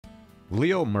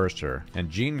Leo Mercer and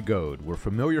Gene Goad were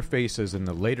familiar faces in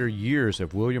the later years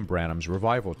of William Branham's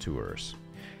revival tours.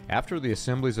 After the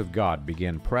Assemblies of God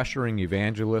began pressuring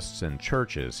evangelists and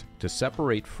churches to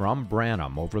separate from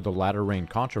Branham over the latter rain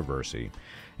controversy,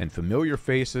 and familiar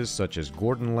faces such as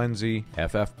Gordon Lindsay,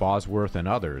 F. Bosworth, and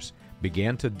others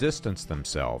began to distance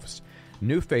themselves,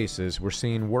 new faces were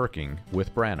seen working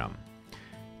with Branham.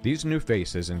 These new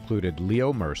faces included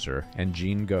Leo Mercer and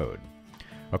Gene Goad.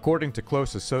 According to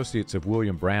close associates of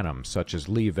William Branham, such as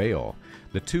Lee Vail,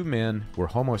 the two men were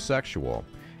homosexual,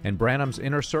 and Branham's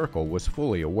inner circle was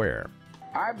fully aware.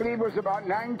 I believe it was about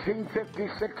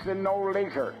 1956 and no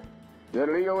later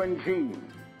that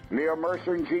Leo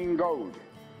Mercer and Gene Goad,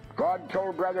 God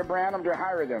told Brother Branham to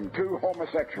hire them, two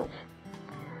homosexuals.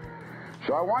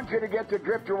 So I want you to get the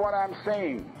drift of what I'm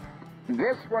saying.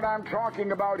 This, what I'm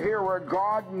talking about here, where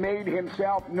God made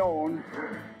himself known,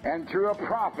 and through a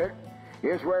prophet,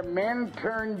 is where men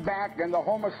turned back and the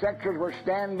homosexuals were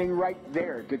standing right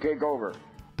there to take over.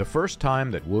 The first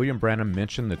time that William Branham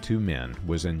mentioned the two men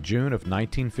was in June of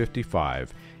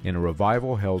 1955 in a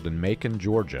revival held in Macon,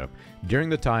 Georgia, during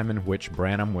the time in which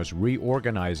Branham was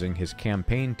reorganizing his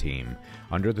campaign team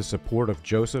under the support of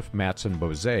Joseph Matson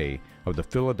Bozay of the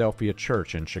Philadelphia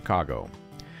Church in Chicago.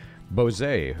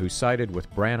 Bozay, who sided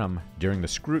with Branham during the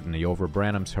scrutiny over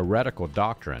Branham's heretical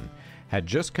doctrine, had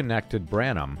just connected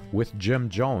Branham with Jim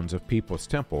Jones of People's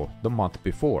Temple the month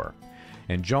before,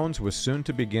 and Jones was soon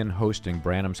to begin hosting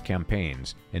Branham's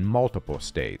campaigns in multiple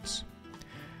states.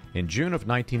 In June of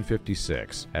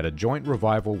 1956, at a joint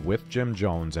revival with Jim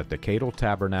Jones at the Cadle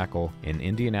Tabernacle in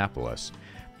Indianapolis,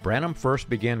 Branham first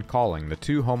began calling the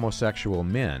two homosexual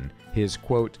men his,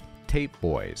 quote, tape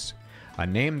boys, a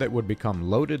name that would become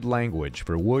loaded language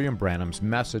for William Branham's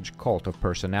message cult of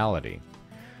personality.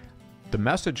 The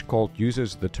message cult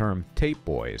uses the term tape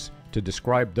boys to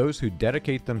describe those who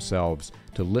dedicate themselves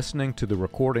to listening to the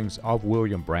recordings of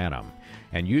William Branham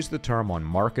and use the term on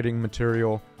marketing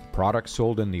material, products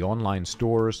sold in the online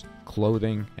stores,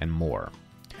 clothing, and more.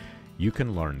 You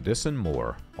can learn this and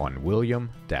more on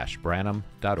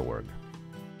william-branham.org.